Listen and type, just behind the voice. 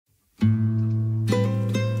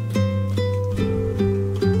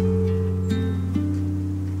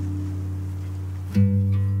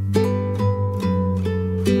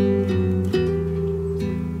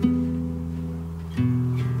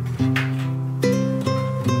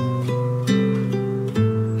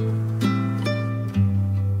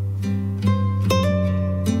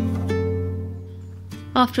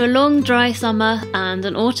After a long dry summer and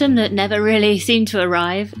an autumn that never really seemed to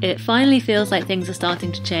arrive, it finally feels like things are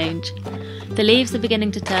starting to change. The leaves are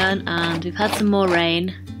beginning to turn and we've had some more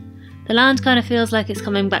rain. The land kind of feels like it's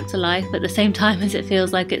coming back to life at the same time as it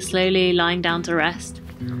feels like it's slowly lying down to rest.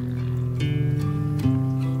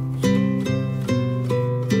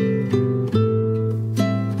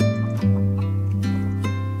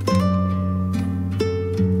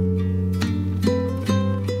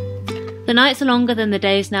 The nights are longer than the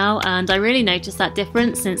days now, and I really notice that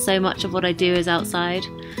difference since so much of what I do is outside.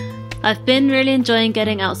 I've been really enjoying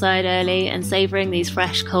getting outside early and savouring these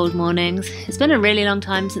fresh cold mornings. It's been a really long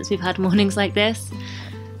time since we've had mornings like this.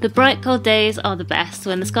 The bright cold days are the best,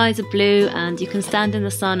 when the skies are blue and you can stand in the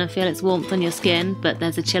sun and feel its warmth on your skin, but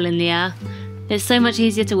there's a chill in the air. It's so much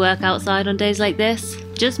easier to work outside on days like this.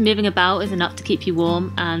 Just moving about is enough to keep you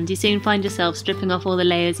warm, and you soon find yourself stripping off all the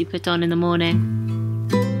layers you put on in the morning.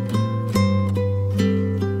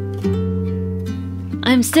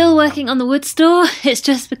 I'm still working on the wood store. It's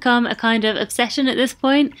just become a kind of obsession at this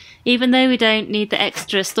point. Even though we don't need the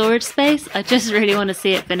extra storage space, I just really want to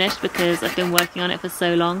see it finished because I've been working on it for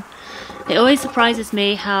so long. It always surprises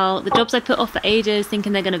me how the jobs I put off for ages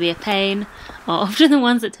thinking they're going to be a pain are often the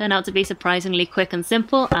ones that turn out to be surprisingly quick and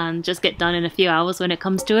simple and just get done in a few hours when it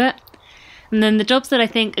comes to it. And then the jobs that I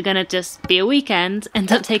think are going to just be a weekend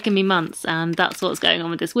end up taking me months, and that's what's going on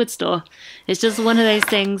with this wood store. It's just one of those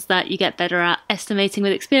things that you get better at estimating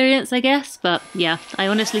with experience, I guess. But yeah, I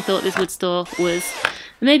honestly thought this wood store was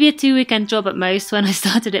maybe a 2-weekend job at most when I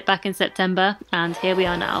started it back in September, and here we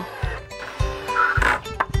are now.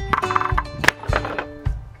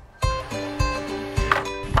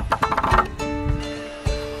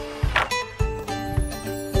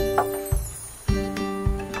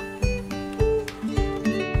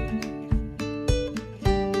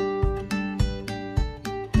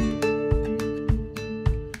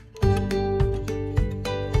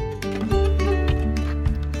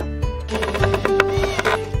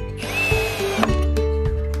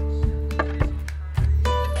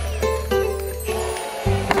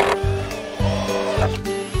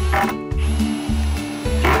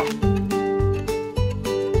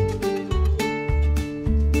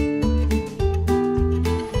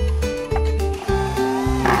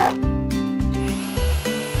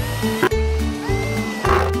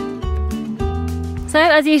 So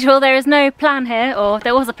as usual, there is no plan here, or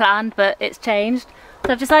there was a plan but it's changed.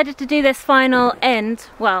 So I've decided to do this final end.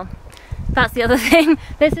 Well, that's the other thing.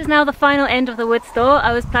 This is now the final end of the wood store.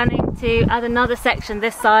 I was planning to add another section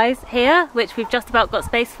this size here, which we've just about got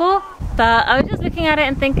space for. But I was just looking at it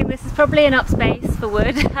and thinking this is probably enough space for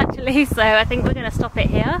wood actually, so I think we're going to stop it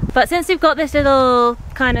here. But since we've got this little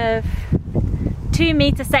kind of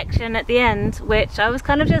 2-meter section at the end, which I was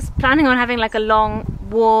kind of just planning on having like a long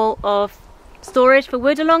wall of storage for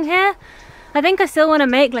wood along here, I think I still want to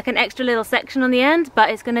make like an extra little section on the end,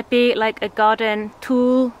 but it's going to be like a garden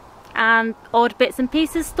tool and odd bits and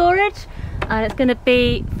pieces storage, and it's going to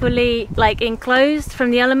be fully like enclosed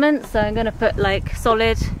from the elements. So I'm going to put like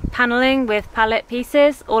solid paneling with pallet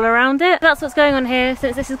pieces all around it. That's what's going on here.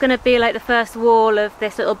 Since this is going to be like the first wall of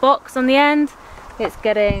this little box on the end, it's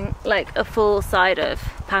getting like a full side of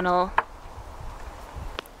panel.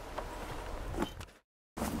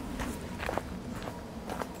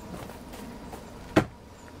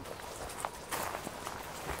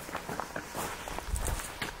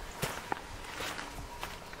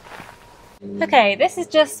 Okay, this is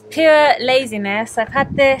just pure laziness. I've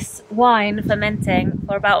had this wine fermenting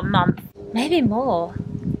for about a month, maybe more.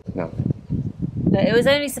 No. But it was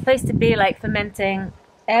only supposed to be like fermenting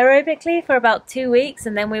aerobically for about 2 weeks,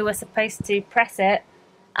 and then we were supposed to press it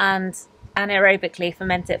and anaerobically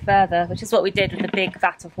ferment it further, which is what we did with the big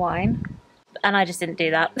vat of wine. And I just didn't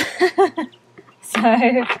do that.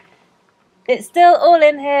 So it's still all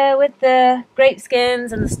in here with the grape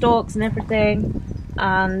skins and the stalks and everything.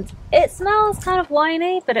 And it smells kind of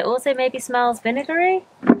winey, but it also maybe smells vinegary.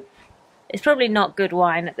 It's probably not good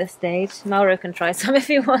wine at this stage. Mauro can try some if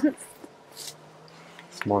he wants.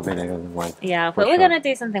 It's more vinegar than wine. Yeah, but we're going to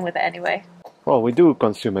do something with it anyway. Well, we do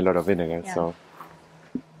consume a lot of vinegar, Yeah. so...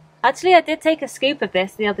 Actually, I did take a scoop of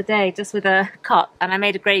this the other day, just with a cup, and I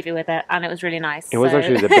made a gravy with it, and it was really nice. It was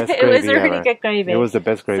actually the best gravy It was a really ever. good gravy. It was the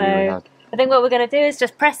best gravy we had. I think what we're going to do is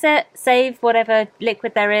just press it, save whatever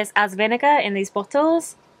liquid there is as vinegar in these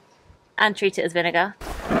bottles, and treat it as vinegar.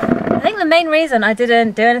 I think the main reason I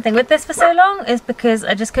didn't do anything with this for so long is because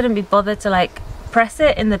I just couldn't be bothered to like press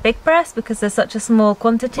it in the big press because there's such a small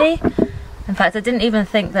quantity. In fact, I didn't even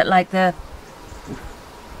think that like the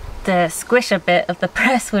the squisher bit of the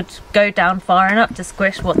press would go down far enough to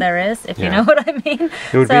squish what there is, if you know what I mean.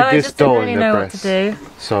 It would so be I this just didn't tall really in the know press. what to do.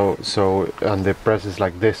 So and the press is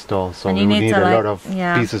like this tall, so And we you would need need to, a like, lot of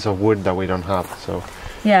yeah. pieces of wood that we don't have. So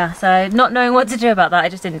Yeah, so not knowing what to do about that, I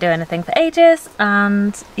just didn't do anything for ages,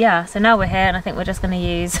 and yeah, so now we're here, and I think we're just going to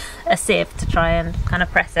use a sieve to try and kind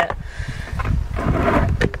of press it.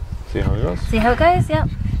 see how it goes. See how it goes, yep.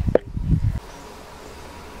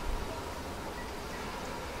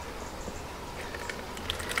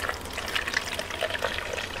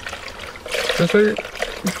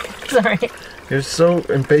 Sorry. You're so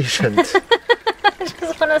impatient. I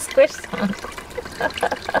just want to squish some.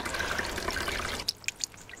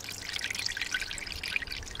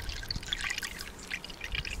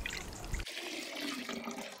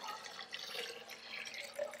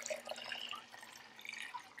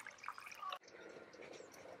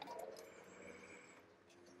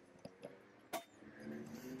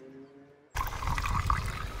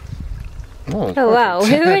 Oh wow,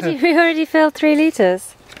 we already filled 3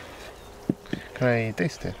 litres. Can I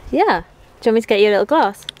taste it? Yeah. Do you want me to get you a little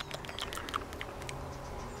glass?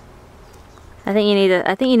 I think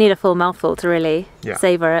you need a full mouthful to really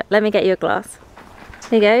savour it. Let me get you a glass.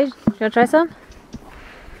 There you go. Do you want to try some?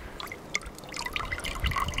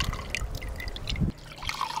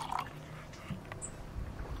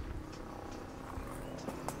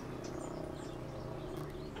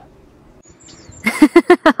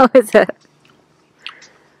 How is it?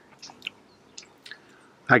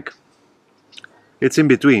 Like, it's in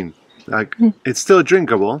between. Like, it's still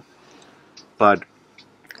drinkable, but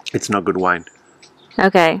it's not good wine.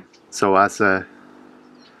 Okay. So as a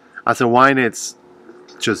wine, it's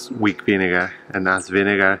just weak vinegar, and as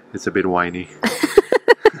vinegar, it's a bit winey.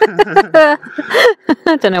 I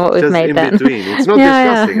don't know what we've Just made in then. between. It's not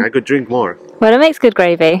disgusting. Yeah. I could drink more. Well, it makes good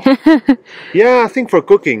gravy. Yeah, I think for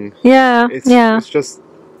cooking. Yeah. It's just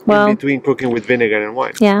in between cooking with vinegar and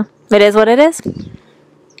wine. Yeah. It is what it is.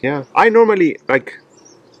 Yeah. I'm not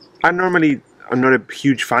a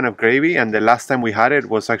huge fan of gravy, and the last time we had it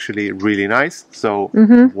was actually really nice. So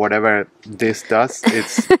whatever this does,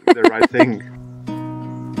 it's the right thing.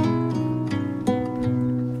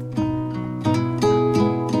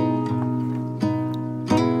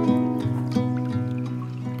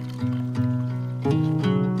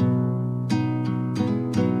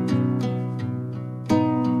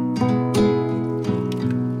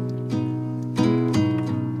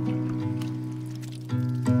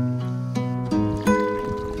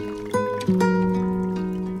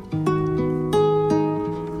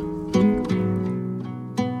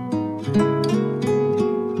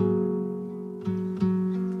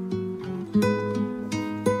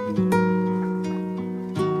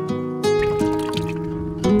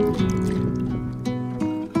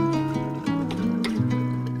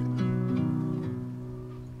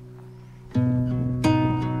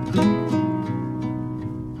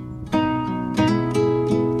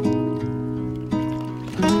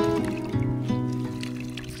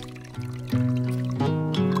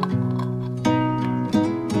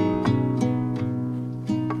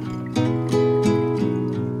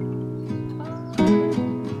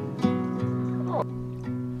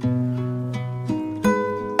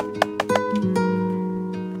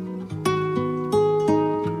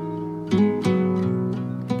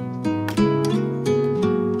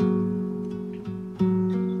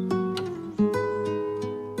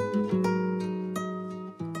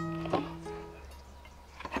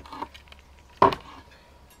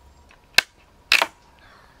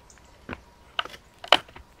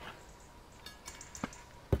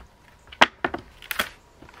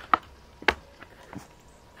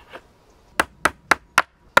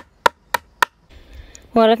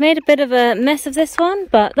 Well, I've made a bit of a mess of this one,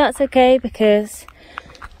 but that's okay because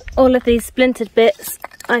all of these splintered bits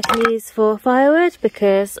I can use for firewood,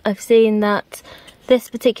 because I've seen that this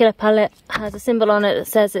particular pallet has a symbol on it that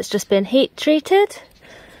says it's just been heat treated.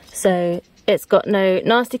 So it's got no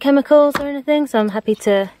nasty chemicals or anything, so I'm happy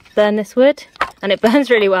to burn this wood, and it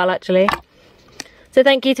burns really well actually. So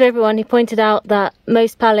thank you to everyone who pointed out that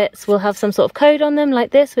most pallets will have some sort of code on them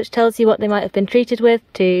like this, which tells you what they might have been treated with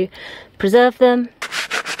to preserve them.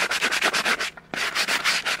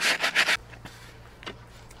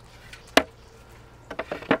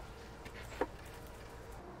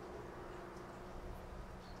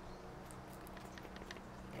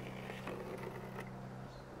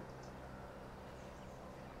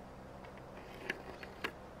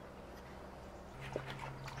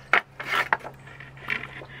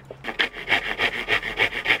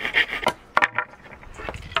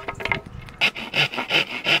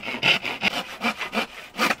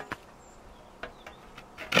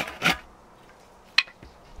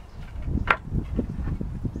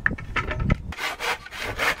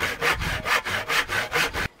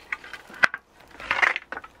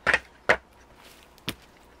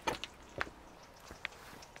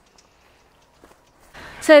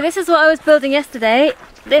 So this is what I was building yesterday.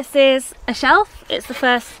 This is a shelf. It's the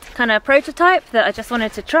first kind of prototype that I just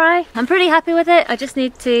wanted to try. I'm pretty happy with it. I just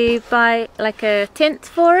need to buy like a tint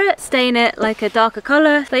for it, stain it like a darker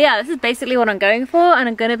colour. But yeah, this is basically what I'm going for, and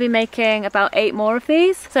I'm going to be making about 8 more of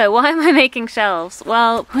these. So why am I making shelves?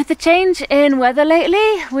 Well, with the change in weather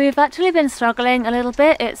lately, we've actually been struggling a little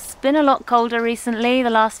bit. It's been a lot colder recently, the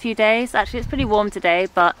last few days. Actually, it's pretty warm today,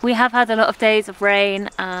 but we have had a lot of days of rain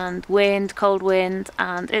and wind, cold wind,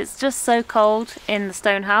 and it's just so cold in the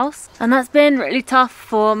stone house. And that's been really tough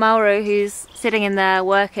for Mauro, who's sitting in there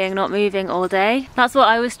working, not moving all day. That's what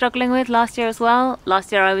I was struggling with last year as well.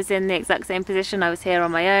 Last year I was in the exact same position. I was here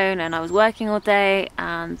on my own and I was working all day,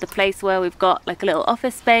 and the place where we've got like a little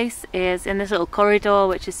office space is in this little corridor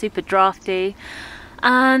which is super drafty.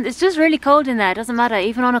 And it's just really cold in there. It doesn't matter,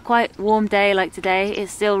 even on a quite warm day like today,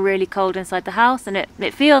 it's still really cold inside the house, and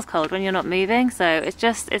it feels cold when you're not moving, so it's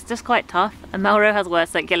just quite tough. And Mauro has worse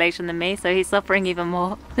circulation than me, so he's suffering even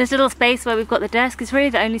more. This little space where we've got the desk is really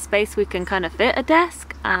the only space we can kind of fit a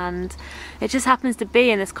desk, and it just happens to be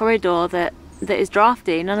in this corridor that is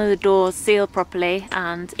drafty. None of the doors seal properly,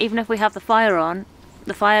 and even if we have the fire on,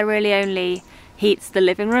 the fire really only heats the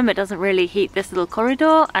living room. It doesn't really heat this little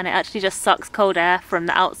corridor, and it actually just sucks cold air from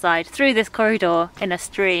the outside through this corridor in a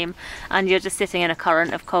stream, and you're just sitting in a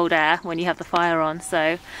current of cold air when you have the fire on.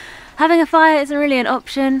 So having a fire isn't really an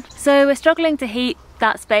option. So we're struggling to heat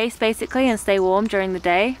that space basically and stay warm during the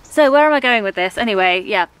day. So where am I going with this? Anyway,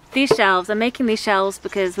 yeah, these shelves, I'm making these shelves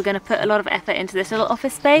because we're going to put a lot of effort into this little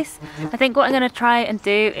office space. I think what I'm going to try and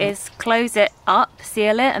do is close it up,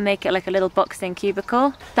 seal it, and make it like a little boxed-in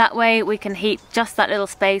cubicle. That way we can heat just that little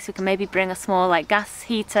space. We can maybe bring a small like gas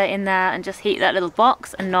heater in there and just heat that little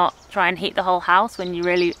box, and not try and heat the whole house when you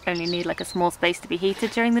really only need like a small space to be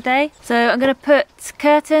heated during the day. So I'm going to put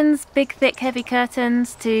curtains, big thick heavy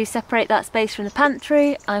curtains, to separate that space from the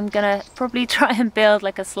pantry. I'm going to probably try and build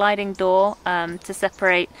like a sliding door to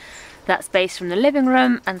separate that space from the living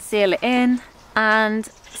room and seal it in. And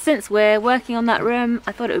since we're working on that room,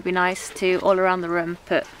 I thought it would be nice to all around the room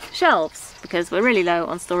put shelves, because we're really low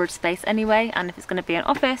on storage space anyway, and if it's going to be an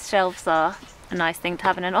office, shelves are a nice thing to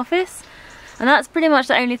have in an office. And that's pretty much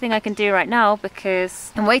the only thing I can do right now,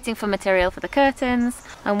 because I'm waiting for material for the curtains.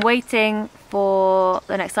 I'm waiting for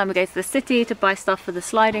the next time we go to the city to buy stuff for the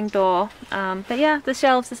sliding door. But yeah, the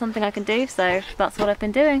shelves is something I can do, so that's what I've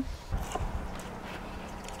been doing.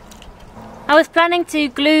 I was planning to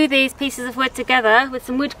glue these pieces of wood together with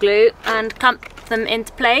some wood glue and clamp them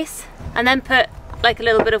into place, and then put like a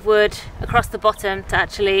little bit of wood across the bottom to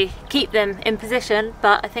actually keep them in position.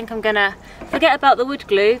 But I think I'm gonna forget about the wood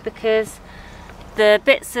glue, because the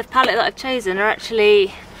bits of pallet that I've chosen are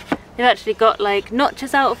they've actually got like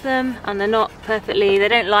notches out of them, and they're not perfectly, they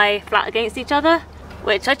don't lie flat against each other,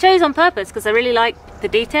 which I chose on purpose because I really like the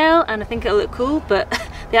detail and I think it'll look cool, but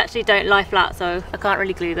they actually don't lie flat, so I can't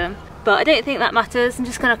really glue them. But I don't think that matters. I'm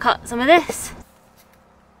just going to cut some of this.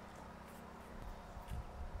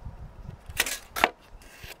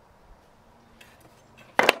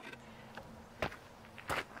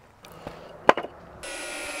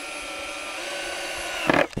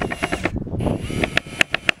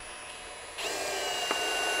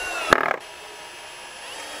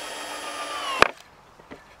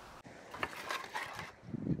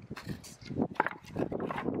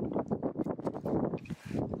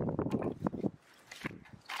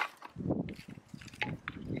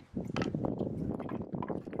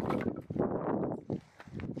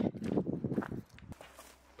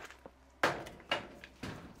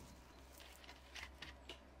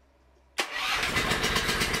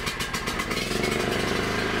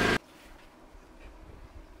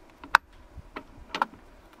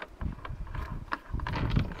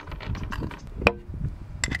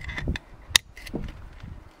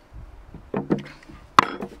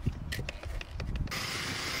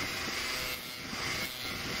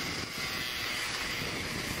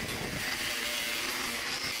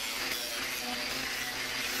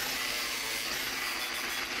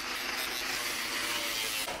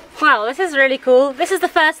 Wow, this is really cool. This is the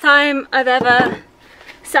first time I've ever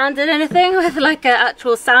sanded anything with like an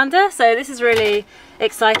actual sander, so this is really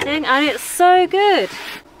exciting and it's so good.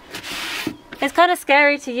 It's kind of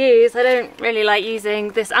scary to use. I don't really like using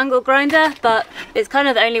this angle grinder, but it's kind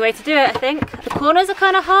of the only way to do it, I think. The corners are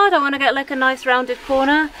kind of hard. I want to get like a nice rounded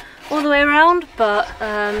corner all the way around, but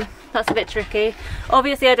that's a bit tricky.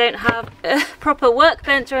 Obviously I don't have a proper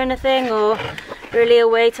workbench or anything, or really a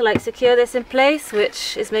way to like secure this in place,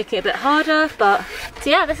 which is making it a bit harder. But so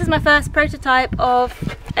yeah, this is my first prototype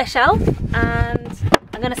of a shelf, and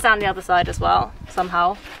I'm going to sand the other side as well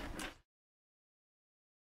somehow.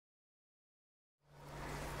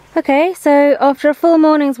 Okay, so after a full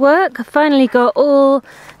morning's work, I finally got all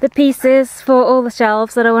the pieces for all the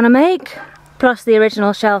shelves that I want to make, plus the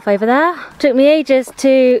original shelf over there. Took me ages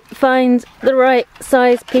to find the right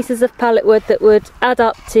size pieces of pallet wood that would add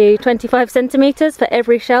up to 25 centimeters for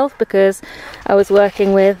every shelf, because I was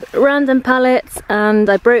working with random pallets and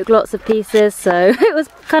I broke lots of pieces, so it was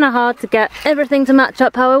kind of hard to get everything to match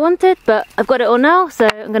up how I wanted, but I've got it all now, so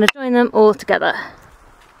I'm going to join them all together.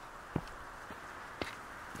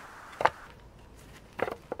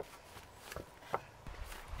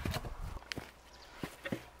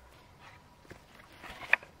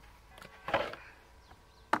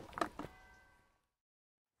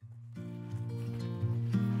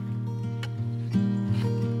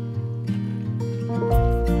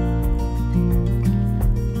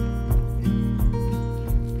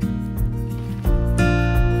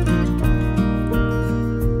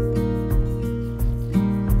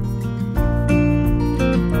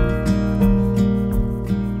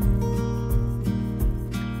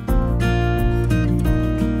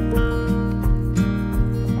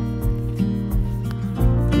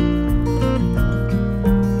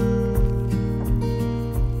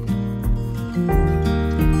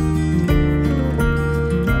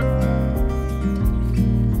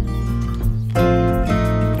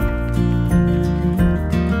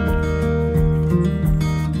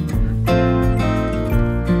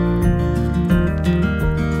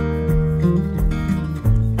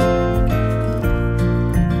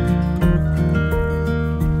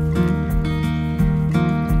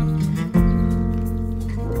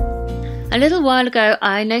 A little while ago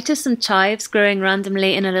I noticed some chives growing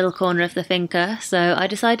randomly in a little corner of the finca, so I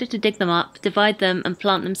decided to dig them up, divide them and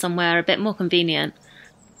plant them somewhere a bit more convenient.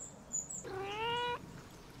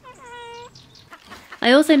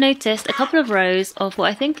 I also noticed a couple of rows of what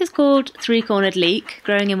I think is called three-cornered leek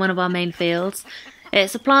growing in one of our main fields.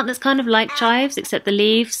 It's a plant that's kind of like chives, except the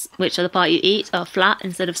leaves, which are the part you eat, are flat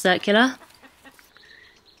instead of circular.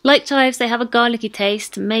 Like chives, they have a garlicky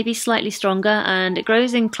taste, maybe slightly stronger, and it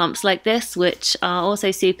grows in clumps like this, which are also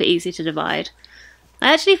super easy to divide.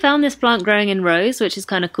 I actually found this plant growing in rows, which is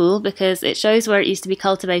kind of cool because it shows where it used to be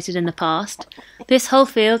cultivated in the past. This whole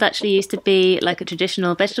field actually used to be like a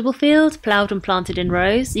traditional vegetable field, ploughed and planted in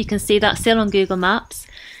rows. You can see that still on Google Maps.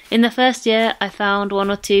 In the first year I found 1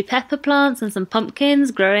 or 2 pepper plants and some pumpkins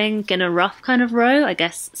growing in a rough kind of row, I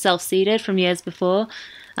guess self-seeded from years before.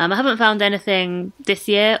 I haven't found anything this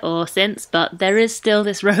year or since, but there is still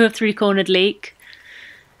this row of three-cornered leek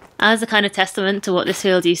as a kind of testament to what this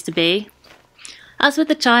field used to be. As with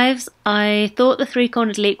the chives, I thought the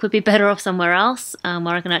three-cornered leek would be better off somewhere else,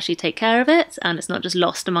 where I can actually take care of it and it's not just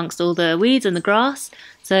lost amongst all the weeds and the grass,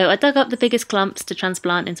 so I dug up the biggest clumps to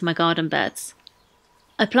transplant into my garden beds.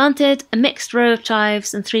 I planted a mixed row of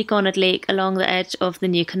chives and three-cornered leek along the edge of the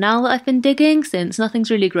new canal that I've been digging, since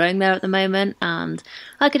nothing's really growing there at the moment, and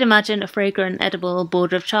I could imagine a fragrant edible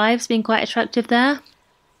border of chives being quite attractive there.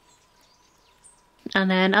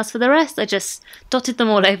 And then as for the rest, I just dotted them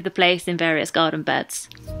all over the place in various garden beds.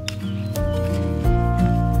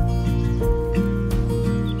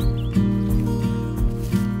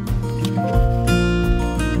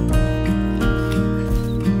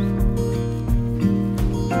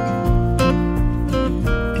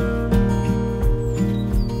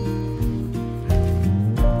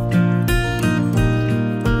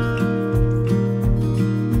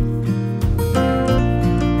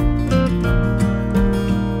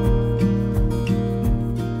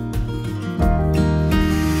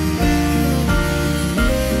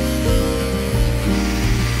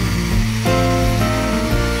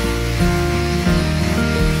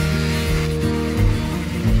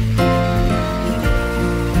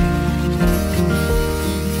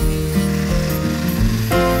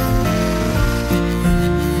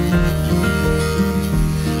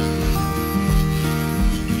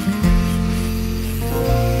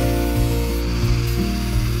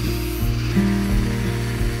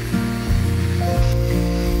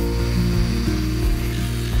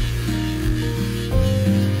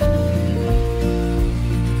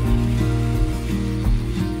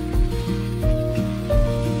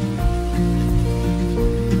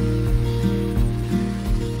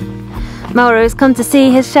 Mauro's come to see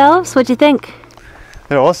his shelves. What do you think?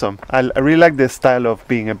 They're awesome. I really like this style of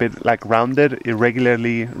being a bit like rounded,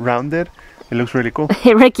 irregularly rounded. It looks really cool.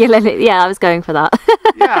 Irregularly, yeah, I was going for that.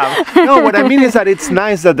 Yeah, no, what I mean is that it's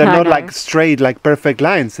nice that they're not like straight, like perfect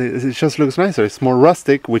lines. It just looks nicer. It's more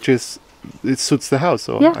rustic, which is, it suits the house,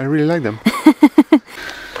 so yeah. I really like them.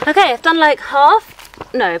 Okay, I've done like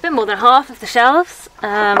half, no, a bit more than half of the shelves,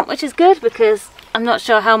 which is good because I'm not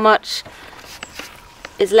sure how much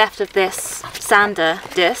is left of this sander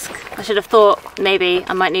disc. I should have thought maybe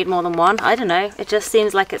I might need more than one. I don't know. It just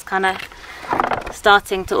seems like it's kind of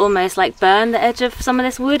starting to almost like burn the edge of some of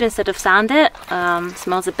this wood instead of sand it.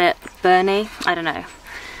 Smells a bit burny. I don't know.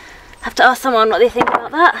 Have to ask someone what they think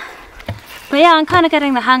about that. But yeah, I'm kind of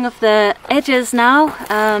getting the hang of the edges now.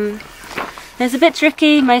 It's a bit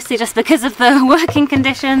tricky, mostly just because of the working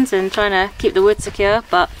conditions and trying to keep the wood secure,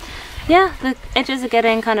 but yeah, the edges are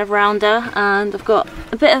getting kind of rounder and I've got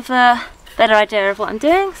a bit of a better idea of what I'm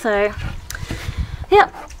doing, so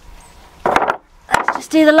yeah. Let's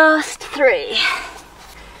just do the last 3.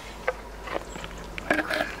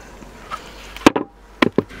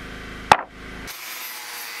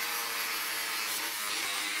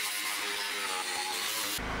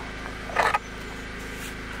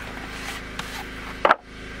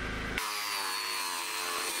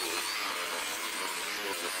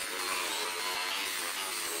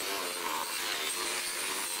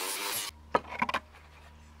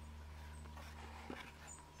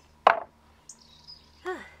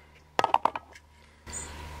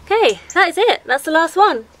 Okay, that is it. That's the last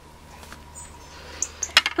one.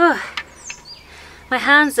 Oh, my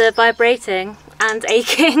hands are vibrating and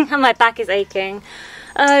aching and my back is aching.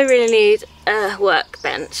 I really need a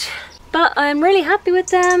workbench. But I'm really happy with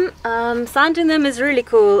them. Sanding them is really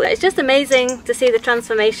cool. It's just amazing to see the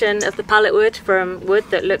transformation of the pallet wood from wood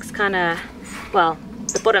that looks kind of, well,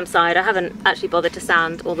 the bottom side. I haven't actually bothered to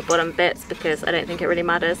sand all the bottom bits because I don't think it really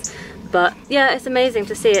matters. But yeah, it's amazing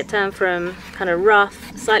to see it turn from kind of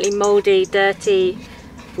rough, slightly mouldy, dirty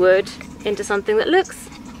wood into something that looks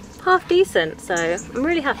half decent. So I'm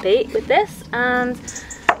really happy with this and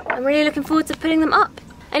I'm really looking forward to putting them up.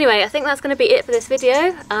 Anyway, I think that's going to be it for this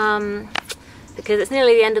video because it's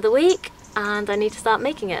nearly the end of the week and I need to start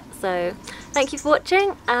making it. So thank you for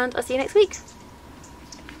watching and I'll see you next week.